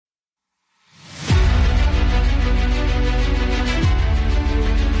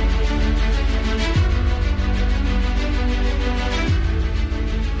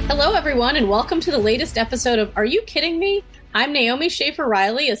everyone, and welcome to the latest episode of Are You Kidding Me? I'm Naomi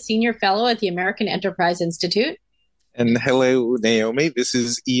Schaefer-Riley, a senior fellow at the American Enterprise Institute. And hello, Naomi. This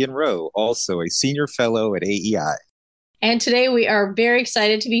is Ian Rowe, also a senior fellow at AEI. And today we are very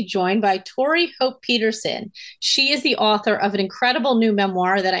excited to be joined by Tori Hope Peterson. She is the author of an incredible new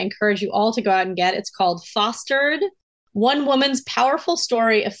memoir that I encourage you all to go out and get. It's called Fostered: One Woman's Powerful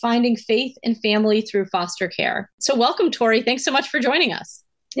Story of Finding Faith and Family Through Foster Care. So welcome, Tori. Thanks so much for joining us.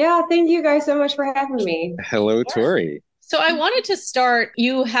 Yeah, thank you guys so much for having me. Hello, Tori. So I wanted to start,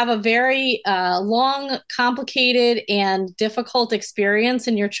 you have a very long, complicated, and difficult experience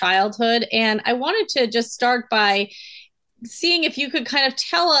in your childhood. And I wanted to just start by seeing if you could kind of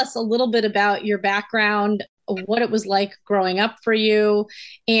tell us a little bit about your background, what it was like growing up for you,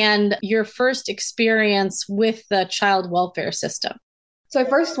 and your first experience with the child welfare system. So I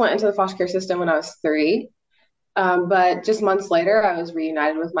first went into the foster care system when I was 3. But just months later, I was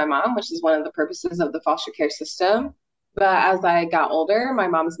reunited with my mom, which is one of the purposes of the foster care system. But as I got older, my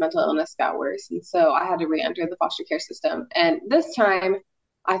mom's mental illness got worse. And so I had to re-enter the foster care system. And this time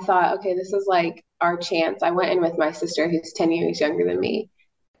I thought, okay, this is like our chance. I went in with my sister, who's 10 years younger than me.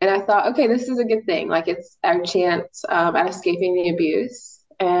 And I thought, okay, this is a good thing. Like, it's our chance at escaping the abuse.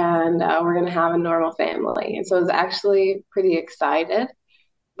 And we're going to have a normal family. And so I was actually pretty excited.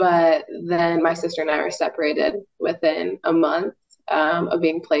 But then my sister and I were separated within a month of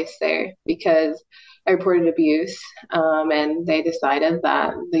being placed there because I reported abuse, and they decided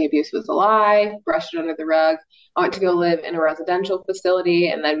that the abuse was a lie, brushed it under the rug. I went to go live in a residential facility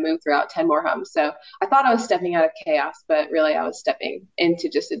and then moved throughout 10 more homes. So I thought I was stepping out of chaos, but really I was stepping into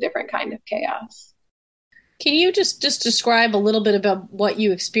just a different kind of chaos. Can you just describe a little bit about what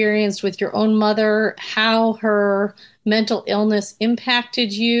you experienced with your own mother, how her mental illness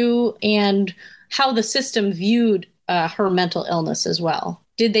impacted you, and how the system viewed her mental illness as well?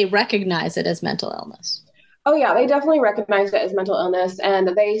 Did they recognize it as mental illness? Oh, yeah, they definitely recognized it as mental illness, and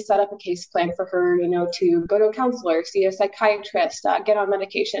they set up a case plan for her, to go to a counselor, see a psychiatrist, get on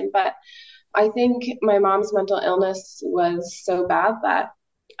medication. But I think my mom's mental illness was so bad that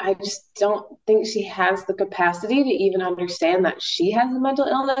I just don't think she has the capacity to even understand that she has a mental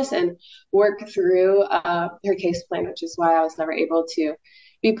illness and work through her case plan, which is why I was never able to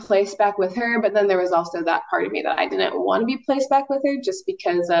be placed back with her. But then there was also that part of me that I didn't want to be placed back with her just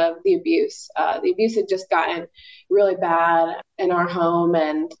because of the abuse. The abuse had just gotten really bad in our home,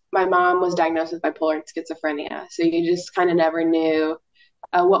 and my mom was diagnosed with bipolar and schizophrenia. So you just kind of never knew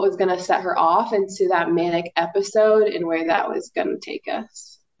what was going to set her off into that manic episode and where that was going to take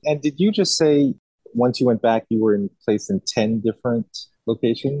us. And did you just say once you went back, you were placed in 10 different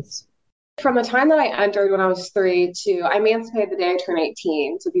locations? From the time that I entered when I was 3 to I emancipated the day I turned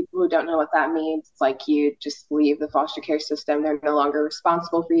 18. So people who don't know what that means, it's like you just leave the foster care system. They're no longer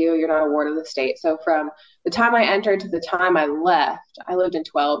responsible for you. You're not a ward of the state. So from the time I entered to the time I left, I lived in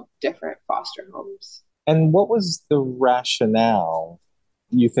 12 different foster homes. And what was the rationale,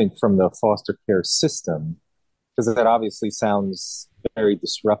 you think, from the foster care system? Because that obviously sounds very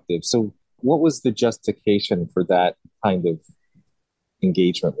disruptive. So what was the justification for that kind of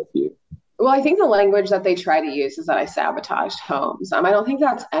engagement with you? Well, I think the language that they try to use is that I sabotaged homes. I don't think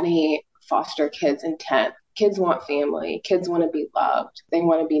that's any foster kid's intent. Kids want family. Kids want to be loved. They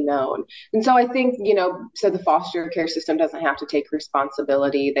want to be known. And so I think, so the foster care system doesn't have to take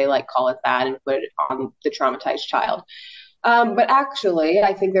responsibility. They call it that and put it on the traumatized child. But actually,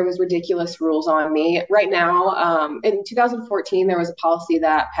 I think there was ridiculous rules on me. Right now, in 2014, there was a policy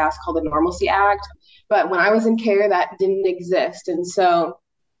that passed called the Normalcy Act. But when I was in care, that didn't exist. And so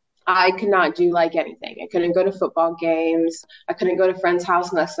I could not do anything. I couldn't go to football games. I couldn't go to friends'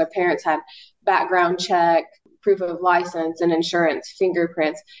 house unless their parents had background check, proof of license and insurance,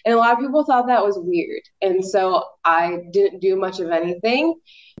 fingerprints. And a lot of people thought that was weird. And so I didn't do much of anything.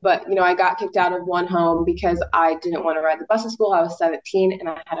 But, I got kicked out of one home because I didn't want to ride the bus to school. I was 17 and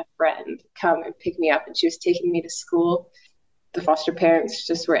I had a friend come and pick me up and she was taking me to school. The foster parents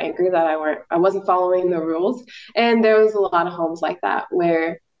just were angry that I wasn't following the rules. And there was a lot of homes like that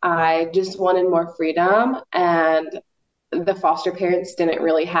where I just wanted more freedom, and the foster parents didn't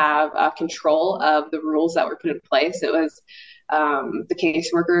really have control of the rules that were put in place. It was the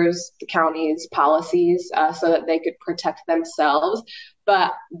caseworkers, the county's policies, so that they could protect themselves.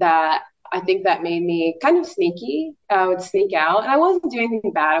 But I think that made me kind of sneaky. I would sneak out, and I wasn't doing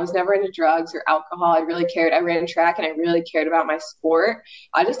anything bad. I was never into drugs or alcohol. I really cared. I ran track, and I really cared about my sport.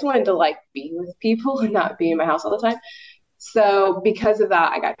 I just wanted to be with people and not be in my house all the time. So because of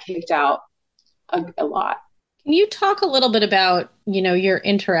that, I got kicked out a lot. Can you talk a little bit about, your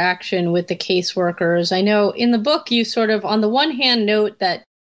interaction with the caseworkers? I know in the book, you sort of, on the one hand, note that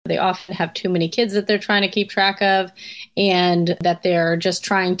They often have too many kids that they're trying to keep track of, and that they're just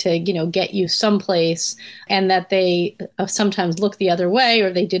trying to, get you someplace, and that they sometimes look the other way,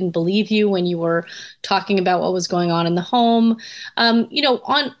 or they didn't believe you when you were talking about what was going on in the home.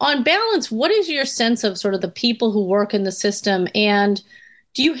 On balance, what is your sense of sort of the people who work in the system, and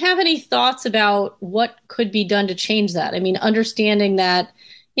do you have any thoughts about what could be done to change that? I mean, understanding that,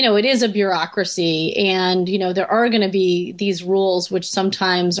 it is a bureaucracy, and, there are going to be these rules which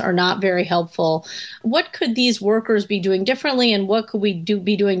sometimes are not very helpful. What could these workers be doing differently, and what could we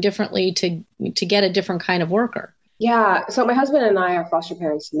be doing differently to get a different kind of worker? Yeah, so my husband and I are foster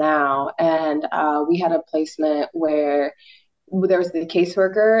parents now, and we had a placement where there was the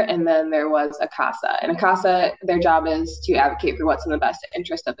caseworker and then there was a CASA. And a CASA, their job is to advocate for what's in the best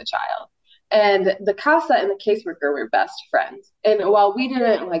interest of the child. And the CASA and the caseworker were best friends. And while we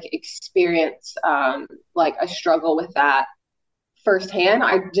didn't experience like a struggle with that firsthand,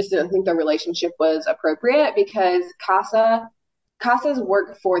 I just didn't think the relationship was appropriate because CASAs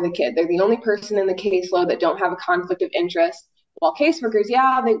work for the kid. They're the only person in the caseload that don't have a conflict of interest. While caseworkers,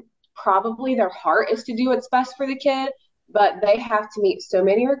 yeah, they probably their heart is to do what's best for the kid, but they have to meet so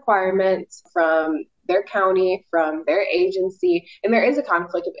many requirements from their county, from their agency, and there is a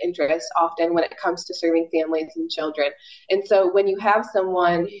conflict of interest often when it comes to serving families and children. And so when you have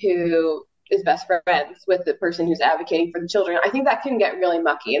someone who is best friends with the person who's advocating for the children, I think that can get really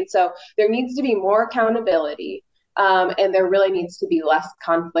mucky. And so there needs to be more accountability, and there really needs to be less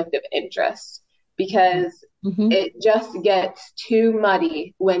conflict of interest because it just gets too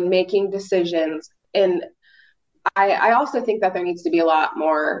muddy when making decisions. And I also think that there needs to be a lot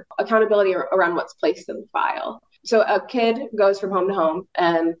more accountability around what's placed in the file. So a kid goes from home to home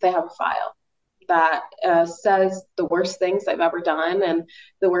and they have a file that says the worst things they've ever done and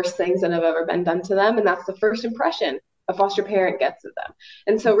the worst things that have ever been done to them. And that's the first impression a foster parent gets of them.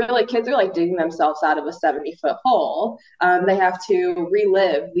 And so really kids are digging themselves out of a 70-foot hole. They have to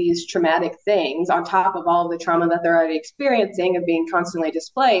relive these traumatic things on top of all of the trauma that they're already experiencing of being constantly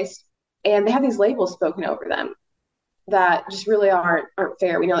displaced. And they have these labels spoken over them that just really aren't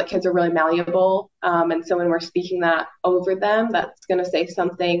fair. We know that kids are really malleable. And so when we're speaking that over them, that's going to say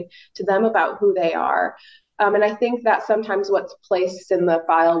something to them about who they are. And I think that sometimes what's placed in the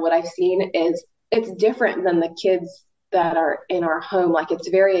file, what I've seen is it's different than the kids that are in our home. It's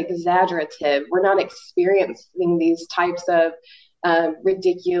very exaggerative. We're not experiencing these types of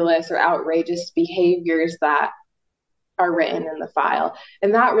ridiculous or outrageous behaviors that are written in the file.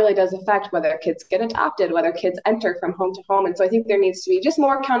 And that really does affect whether kids get adopted, whether kids enter from home to home. And so I think there needs to be just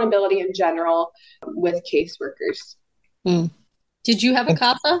more accountability in general with caseworkers. Did you have a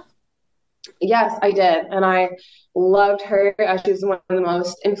CASA? Yes, I did. And I loved her. She was one of the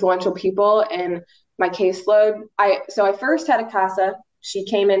most influential people in my caseload. I first had a CASA. She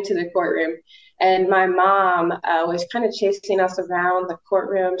came into the courtroom and my mom was kind of chasing us around the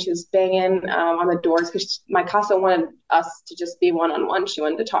courtroom. She was banging on the doors because my CASA wanted us to just be one-on-one. She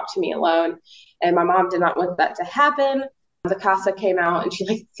wanted to talk to me alone. And my mom did not want that to happen. The CASA came out and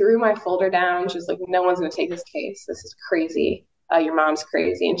she threw my folder down. She was like, no one's going to take this case. This is crazy. Your mom's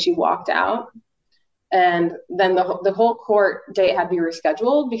crazy. And she walked out. And then the whole court date had to be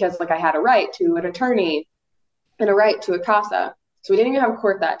rescheduled because I had a right to an attorney and a right to a CASA. So we didn't even have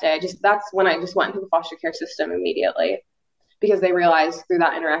court that day. That's when I just went into the foster care system immediately because they realized through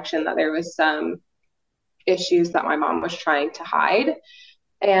that interaction that there was some issues that my mom was trying to hide.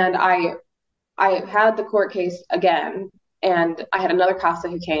 And I had the court case again, and I had another CASA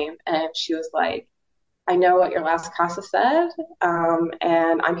who came, and she was like, I know what your last CASA said,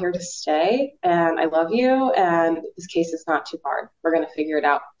 and I'm here to stay, and I love you, and this case is not too hard. We're going to figure it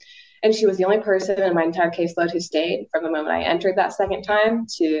out. And she was the only person in my entire caseload who stayed from the moment I entered that second time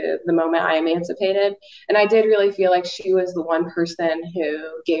to the moment I emancipated. And I did really feel like she was the one person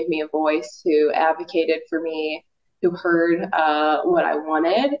who gave me a voice, who advocated for me, who heard what I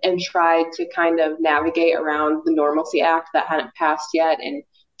wanted and tried to kind of navigate around the Normalcy Act that hadn't passed yet and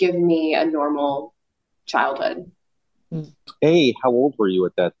give me a normal childhood. How old were you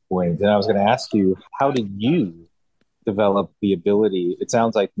at that point? And I was going to ask you, how did you develop the ability? It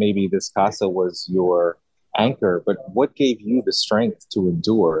sounds like maybe this CASA was your anchor, but what gave you the strength to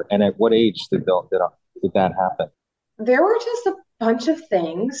endure? And at what age did that happen? There were just a bunch of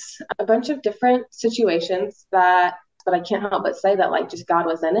things, a bunch of different situations that I can't help but say that just God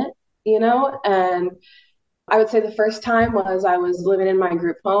was in it, And I would say the first time was I was living in my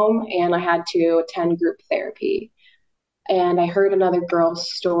group home and I had to attend group therapy. And I heard another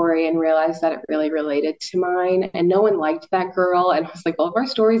girl's story and realized that it really related to mine. And no one liked that girl. And I was like, well, if our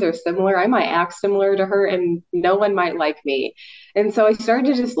stories are similar, I might act similar to her and no one might like me. And so I started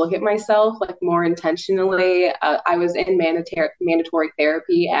to just look at myself like more intentionally. I was in mandatory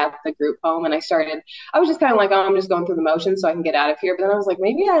therapy at the group home. And I was just kind of like, oh, I'm just going through the motions so I can get out of here. But then I was like,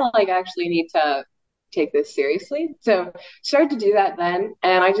 maybe I like actually need to take this seriously. So started to do that then.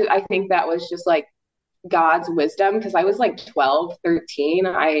 And I think that was just like God's wisdom because I was like 12, 13.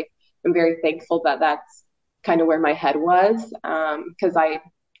 I am very thankful that that's kind of where my head was. Because I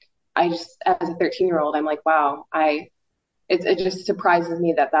just, as a 13-year-old, I'm like, wow, it just surprises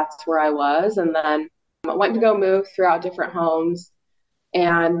me that that's where I was. And then I went to go move throughout different homes.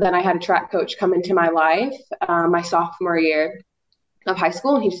 And then I had a track coach come into my life my sophomore year of high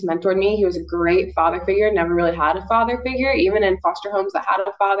school, and he just mentored me. He was a great father figure, never really had a father figure, even in foster homes that had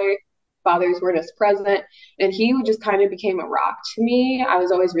a father. Fathers weren't as present. And he just kind of became a rock to me. I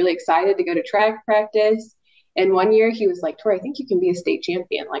was always really excited to go to track practice. And one year he was like, Tori, I think you can be a state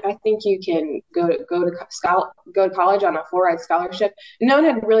champion. Like, I think you can go to college on a full-ride scholarship. And no one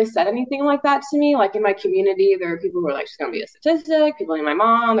had really said anything like that to me. Like in my community, there were people who were like, she's going to be a statistic. People like my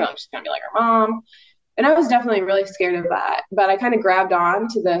mom, they're like, she's going to be like her mom. And I was definitely really scared of that. But I kind of grabbed on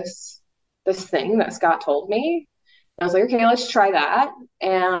to this thing that Scott told me. I was like, okay, let's try that.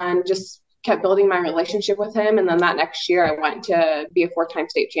 And just kept building my relationship with him. And then that next year, I went to be a 4-time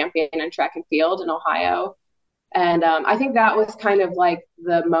state champion in track and field in Ohio. And I think that was kind of like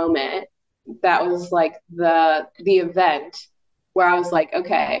the moment. That was like the event where I was like,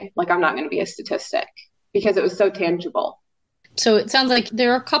 okay, like I'm not going to be a statistic because it was so tangible. So it sounds like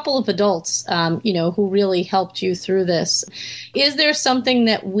there are a couple of adults, who really helped you through this. Is there something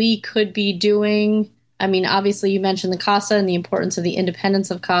that we could be doing? I mean, obviously, you mentioned the CASA and the importance of the independence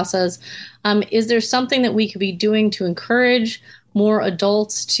of CASAs. Is there something that we could be doing to encourage more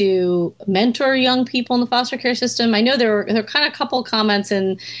adults to mentor young people in the foster care system? I know there are kind of a couple comments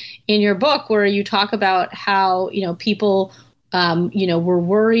in your book where you talk about how people were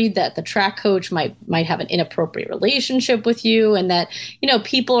worried that the track coach might have an inappropriate relationship with you, and that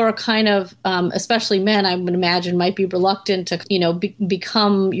people are kind of, especially men, I would imagine, might be reluctant to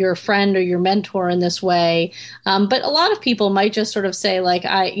become your friend or your mentor in this way. But a lot of people might just sort of say, like,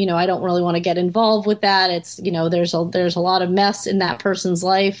 I don't really want to get involved with that. It's there's a lot of mess in that person's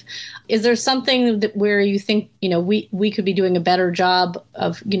life. Is there something where you think we could be doing a better job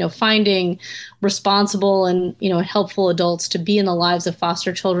of finding responsible and helpful adults to be in the lives of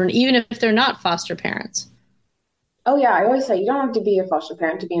foster children, even if they're not foster parents? Oh yeah, I always say you don't have to be a foster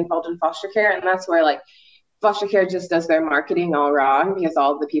parent to be involved in foster care, and that's where like foster care just does their marketing all wrong because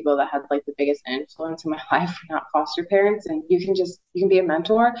all the people that had like the biggest influence in my life were not foster parents. And you can be a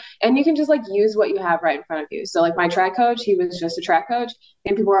mentor and you can just like use what you have right in front of you. So like my track coach, he was just a track coach,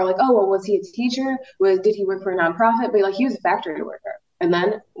 and people are like, oh well, was he a teacher, did he work for a nonprofit? But like he was a factory worker, and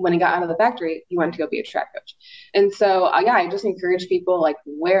then when he got out of the factory he went to go be a track coach. And so yeah, I just encourage people, like,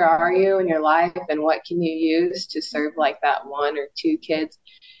 where are you in your life and what can you use to serve like that one or two kids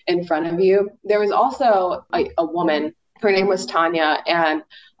in front of you. There was also a woman, her name was Tanya. And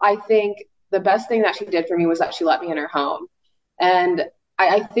I think the best thing that she did for me was that she let me in her home. And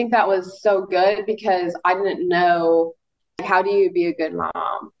I think that was so good because I didn't know, how do you be a good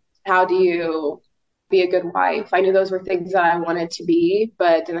mom? How do you be a good wife? I knew those were things that I wanted to be,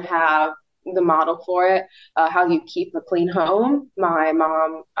 but didn't have the model for it. How you keep a clean home. My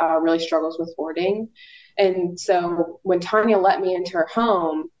mom really struggles with hoarding. And so when Tanya let me into her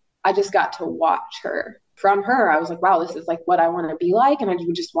home, I just got to watch her. From her, I was like, wow, this is like what I want to be like. And I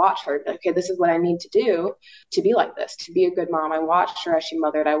would just watch her. Okay, this is what I need to do to be like this, to be a good mom. I watched her as she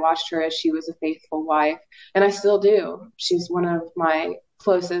mothered. I watched her as she was a faithful wife. And I still do. She's one of my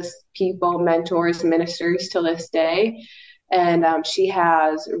closest people, mentors, ministers till this day. And she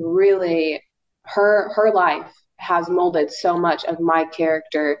has really, her life has molded so much of my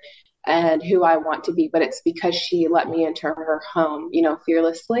character and who I want to be, but it's because she let me into her home,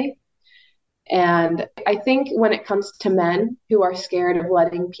 fearlessly. And I think when it comes to men who are scared of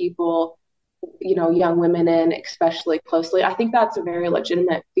letting people, young women in, especially closely, I think that's a very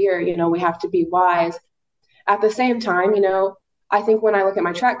legitimate fear. We have to be wise. At the same time, I think when I look at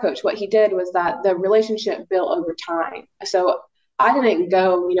my track coach, what he did was that the relationship built over time. So I didn't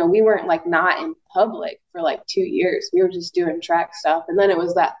go, we weren't like not in public for like 2 years. We were just doing track stuff. And then it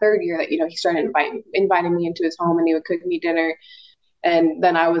was that third year that, he started inviting me into his home, and he would cook me dinner. And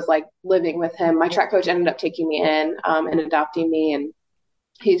then I was like living with him. My track coach ended up taking me in and adopting me. And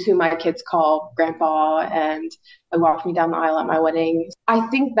he's who my kids call grandpa, and walked me down the aisle at my wedding. I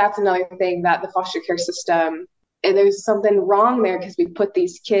think that's another thing that the foster care system there's something wrong there because we put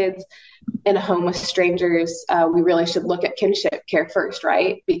these kids in a home with strangers. We really should look at kinship care first,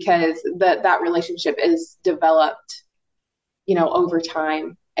 right? Because that relationship is developed, over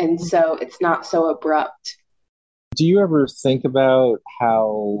time. And so it's not so abrupt. Do you ever think about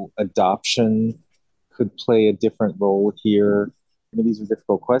how adoption could play a different role here? I mean, these are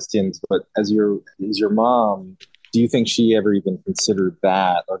difficult questions, but as your mom, do you think she ever even considered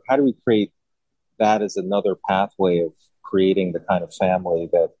that? Or how do we create that as another pathway of creating the kind of family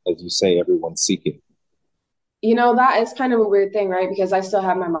that, as you say, everyone's seeking? That is kind of a weird thing, right? Because I still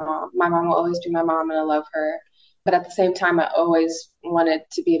have my mom. My mom will always be my mom and I love her. But at the same time, I always wanted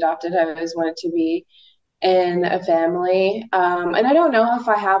to be adopted. I always wanted to be in a family. And I don't know if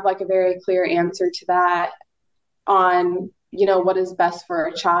I have like a very clear answer to that on, what is best for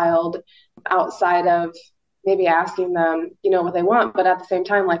a child outside of maybe asking them, what they want. But at the same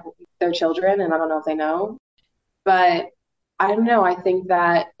time, like they're children and I don't know if they know. But I don't know. I think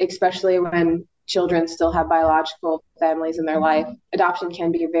that especially when children still have biological families in their life, adoption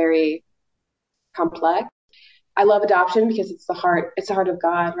can be very complex. I love adoption because it's the heart of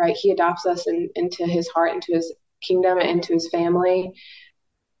God, right? He adopts us into his heart, into his kingdom, into his family.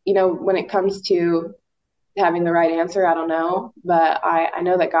 When it comes to having the right answer, I don't know, but I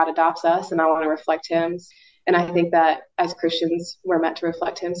know that God adopts us and I want to reflect him. And I think that as Christians, we're meant to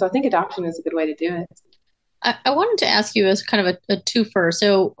reflect him. So I think adoption is a good way to do it. I wanted to ask you as kind of a twofer.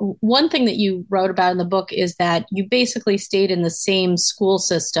 So one thing that you wrote about in the book is that you basically stayed in the same school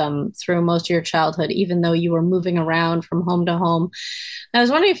system through most of your childhood, even though you were moving around from home to home. I was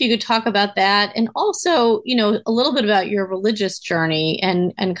wondering if you could talk about that and also, a little bit about your religious journey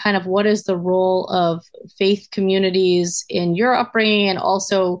and kind of what is the role of faith communities in your upbringing. And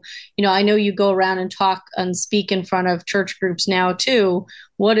also, I know you go around and talk and speak in front of church groups now too.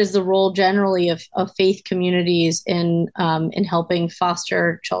 What is the role generally of faith communities in helping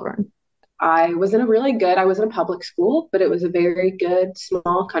foster children? I was in a public school, but it was a very good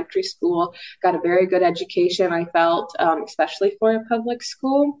small country school. Got a very good education, I felt, especially for a public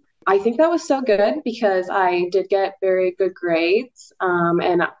school. I think that was so good because I did get very good grades,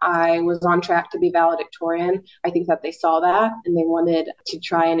 and I was on track to be valedictorian. I think that they saw that and they wanted to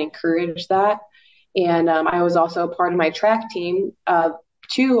try and encourage that. And I was also a part of my track team.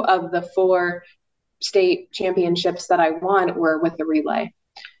 Two of the four state championships that I won were with the relay.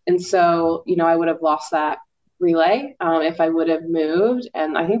 And so, I would have lost that relay if I would have moved.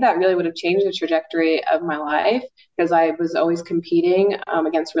 And I think that really would have changed the trajectory of my life because I was always competing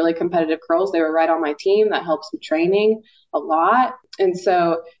against really competitive girls. They were right on my team. That helps with training a lot. And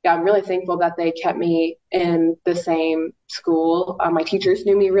so, yeah, I'm really thankful that they kept me in the same school. My teachers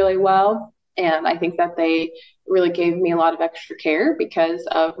knew me really well. And I think that they really gave me a lot of extra care because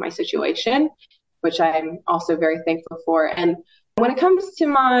of my situation, which I'm also very thankful for. And when it comes to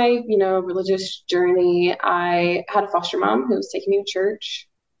my, religious journey, I had a foster mom who was taking me to church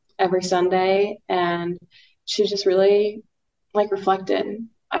every Sunday, and she just really reflected.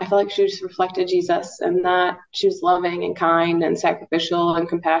 I felt like she just reflected Jesus and that she was loving and kind and sacrificial and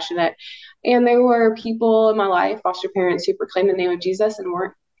compassionate. And there were people in my life, foster parents, who proclaimed the name of Jesus and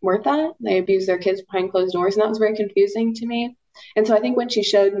weren't that. They abused their kids behind closed doors, and that was very confusing to me. And so I think when she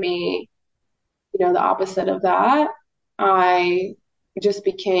showed me, the opposite of that, I just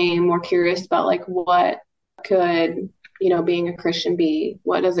became more curious about what could, being a Christian be?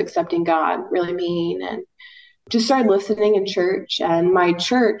 What does accepting God really mean? And just started listening in church. And my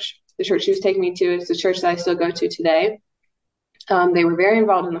church, the church she was taking me to, is the church that I still go to today. They were very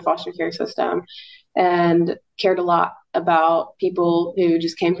involved in the foster care system and cared a lot about people who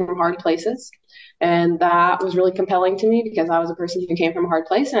just came from hard places. And that was really compelling to me because I was a person who came from a hard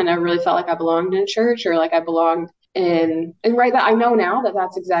place and I never really felt like I belonged in church or like I belonged and right, that I know now that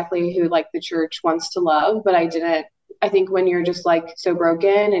that's exactly who the church wants to love, but I didn't. I think when you're just so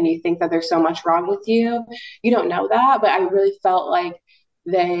broken and you think that there's so much wrong with you, you don't know that. But I really felt like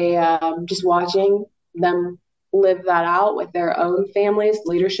they just watching them live that out with their own families,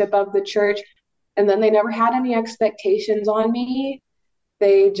 leadership of the church, and then they never had any expectations on me.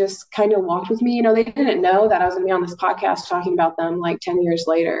 They just kind of walked with me. They didn't know that I was going to be on this podcast talking about them 10 years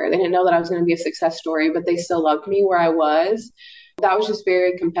later. They didn't know that I was going to be a success story, but they still loved me where I was. That was just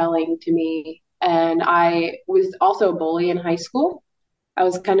very compelling to me. And I was also a bully in high school. I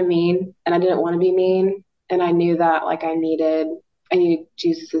was kind of mean and I didn't want to be mean. And I knew that I needed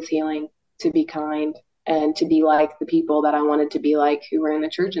Jesus's healing to be kind and to be like the people that I wanted to be like who were in the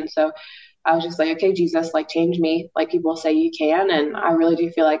church. And so I was just okay, Jesus, change me like people say you can. And I really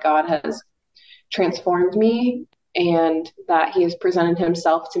do feel like God has transformed me and that he has presented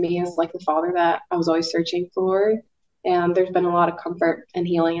himself to me as like the father that I was always searching for. And there's been a lot of comfort and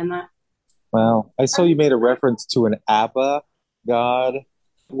healing in that. Wow. I saw you made a reference to an Abba God.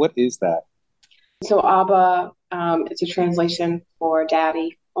 What is that? So Abba, it's a translation for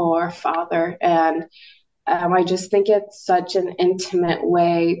daddy or father. And I just think it's such an intimate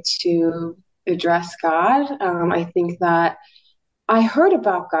way to address God. I think that I heard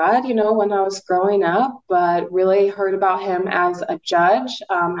about God, when I was growing up, but really heard about him as a judge,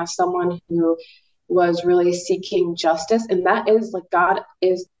 as someone who was really seeking justice. And that is like, God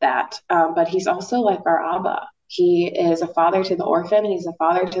is that. But he's also like our Abba. He is a father to the orphan. He's a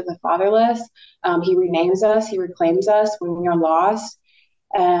father to the fatherless. He renames us. He reclaims us when we are lost.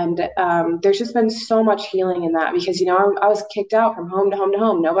 And there's just been so much healing in that because, I was kicked out from home to home to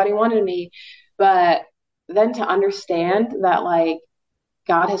home. Nobody wanted me. But then to understand that, like,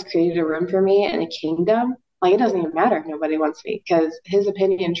 God has created a room for me in a kingdom, like, it doesn't even matter if nobody wants me because his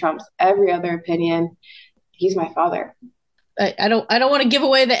opinion trumps every other opinion. He's my father. I don't want to give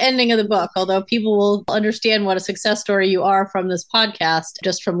away the ending of the book, although people will understand what a success story you are from this podcast,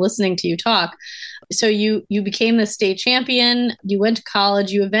 just from listening to you talk. So you became the state champion, you went to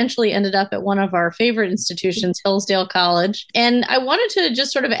college, you eventually ended up at one of our favorite institutions, Hillsdale College. And I wanted to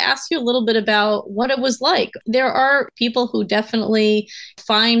just sort of ask you a little bit about what it was like. There are people who definitely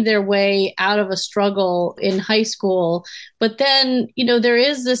find their way out of a struggle in high school, but then, there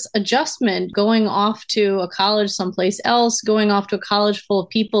is this adjustment going off to a college someplace else, going off to a college full of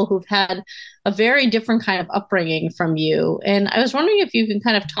people who've had a very different kind of upbringing from you. And I was wondering if you can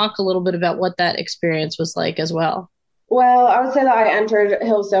kind of talk a little bit about what that experience was like as well. Well, I would say that I entered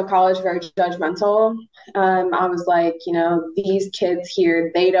Hillsdale College very judgmental. I was like, these kids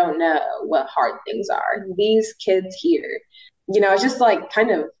here, they don't know what hard things are. These kids here, it's just like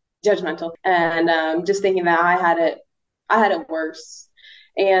kind of judgmental and just thinking that I had it worse.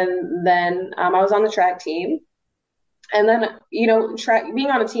 And then I was on the track team. And then, being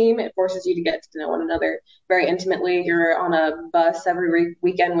on a team, it forces you to get to know one another very intimately. You're on a bus every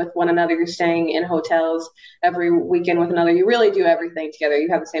weekend with one another. You're staying in hotels every weekend with another. You really do everything together. You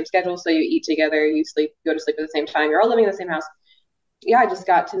have the same schedule, so you eat together, you go to sleep at the same time. You're all living in the same house. Yeah, I just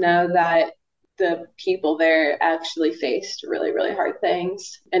got to know that the people there actually faced really, really hard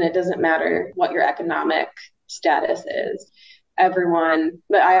things. And it doesn't matter what your economic status is.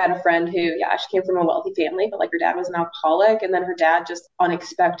 But I had a friend who, she came from a wealthy family, but like her dad was an alcoholic. And then her dad just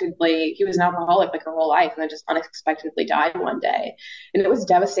he was an alcoholic like her whole life and then just unexpectedly died one day. And it was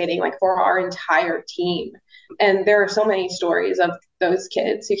devastating, like for our entire team. And there are so many stories of those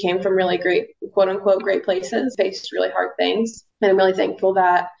kids who came from really great, quote unquote, great places, faced really hard things. And I'm really thankful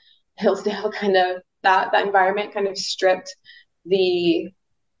that Hillsdale that environment kind of stripped the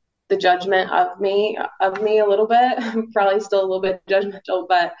judgment of me a little bit. I'm probably still a little bit judgmental,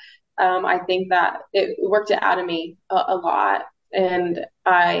 but I think that it worked it out of me a lot. And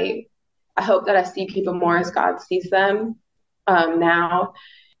I hope that I see people more as God sees them now.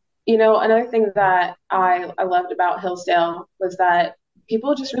 Another thing that I loved about Hillsdale was that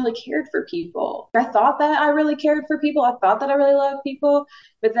people just really cared for people. I thought that I really cared for people. I thought that I really loved people,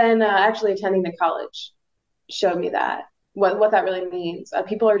 but then actually attending the college showed me that. What that really means.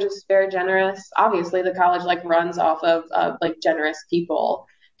 People are just very generous. Obviously, the college runs off of generous people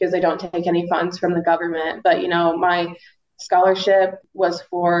because they don't take any funds from the government. But my scholarship was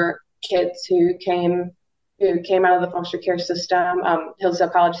for kids who came out of the foster care system. Hillsdale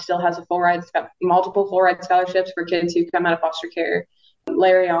College still has multiple full ride scholarships for kids who come out of foster care.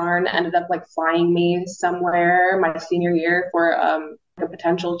 Larry Arnn ended up flying me somewhere my senior year for a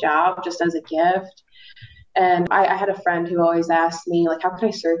potential job just as a gift. And I had a friend who always asked me, how can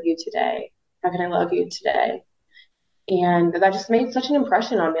I serve you today? How can I love you today? And that just made such an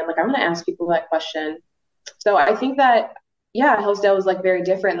impression on me. I'm going to ask people that question. So I think that, Hillsdale was very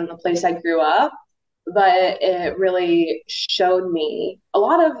different than the place I grew up, but it really showed me a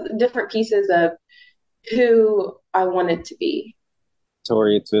lot of different pieces of who I wanted to be.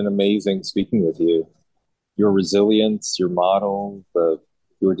 Tori, it's been amazing speaking with you. Your resilience, your model,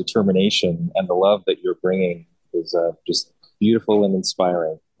 your determination and the love that you're bringing is just beautiful and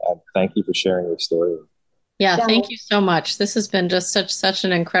inspiring. Thank you for sharing your story. Yeah, thank you so much. This has been just such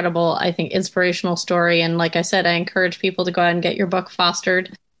an incredible, I think, inspirational story. And like I said, I encourage people to go out and get your book,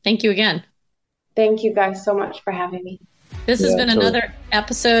 Fostered. Thank you again. Thank you guys so much for having me. This has been another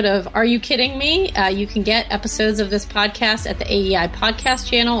episode of Are You Kidding Me? You can get episodes of this podcast at the AEI podcast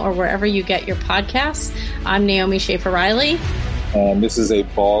channel or wherever you get your podcasts. I'm Naomi Schaefer-Riley. And this is a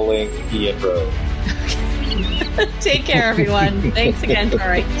bawling Ian Rowe. Take care, everyone. Thanks again,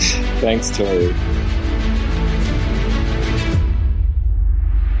 Tori. Thanks, Tori.